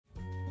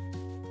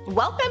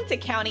Welcome to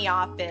County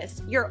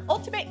Office, your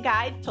ultimate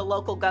guide to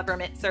local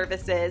government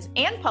services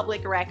and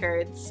public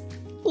records.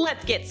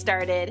 Let's get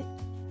started.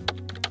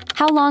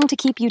 How long to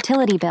keep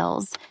utility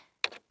bills?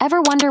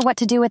 Ever wonder what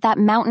to do with that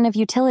mountain of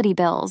utility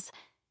bills?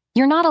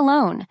 You're not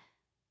alone.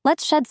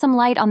 Let's shed some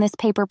light on this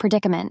paper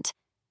predicament.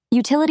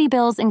 Utility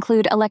bills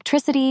include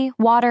electricity,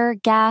 water,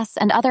 gas,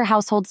 and other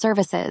household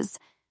services.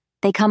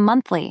 They come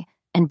monthly,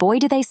 and boy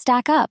do they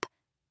stack up.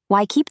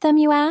 Why keep them,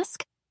 you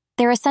ask?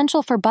 They're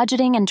essential for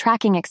budgeting and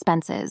tracking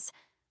expenses.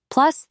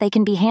 Plus, they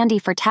can be handy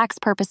for tax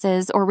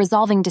purposes or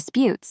resolving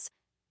disputes.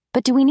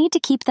 But do we need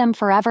to keep them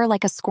forever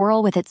like a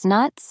squirrel with its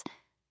nuts?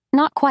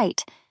 Not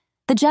quite.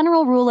 The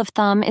general rule of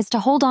thumb is to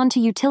hold on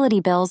to utility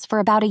bills for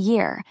about a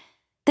year.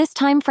 This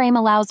time frame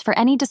allows for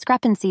any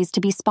discrepancies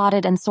to be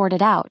spotted and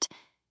sorted out.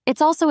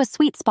 It's also a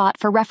sweet spot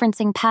for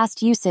referencing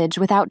past usage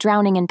without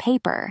drowning in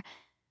paper.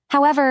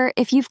 However,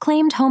 if you've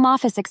claimed home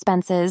office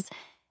expenses,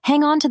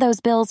 hang on to those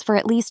bills for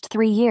at least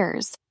 3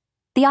 years.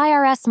 The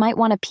IRS might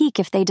want to peek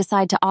if they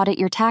decide to audit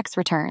your tax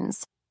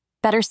returns.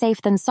 Better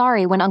safe than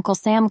sorry when Uncle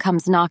Sam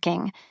comes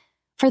knocking.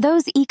 For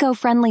those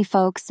eco-friendly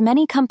folks,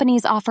 many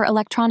companies offer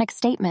electronic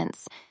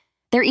statements.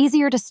 They're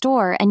easier to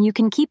store, and you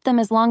can keep them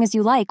as long as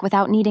you like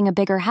without needing a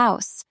bigger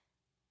house.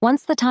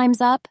 Once the time's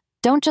up,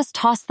 don't just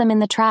toss them in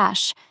the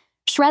trash.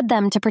 Shred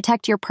them to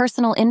protect your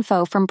personal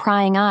info from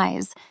prying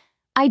eyes.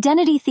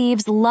 Identity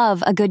thieves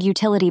love a good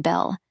utility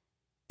bill.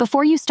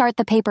 Before you start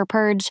the paper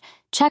purge,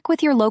 check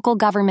with your local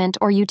government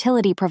or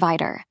utility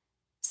provider.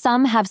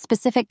 Some have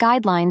specific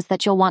guidelines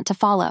that you'll want to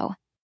follow.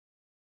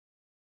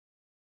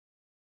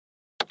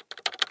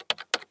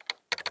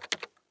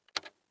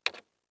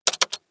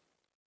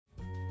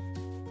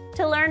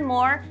 To learn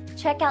more,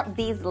 check out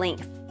these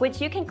links, which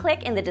you can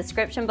click in the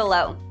description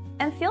below.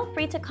 And feel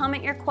free to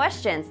comment your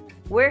questions.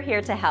 We're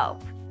here to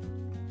help.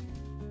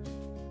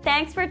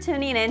 Thanks for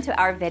tuning in to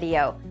our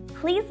video.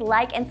 Please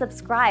like and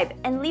subscribe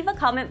and leave a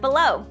comment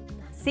below.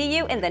 See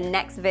you in the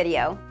next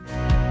video.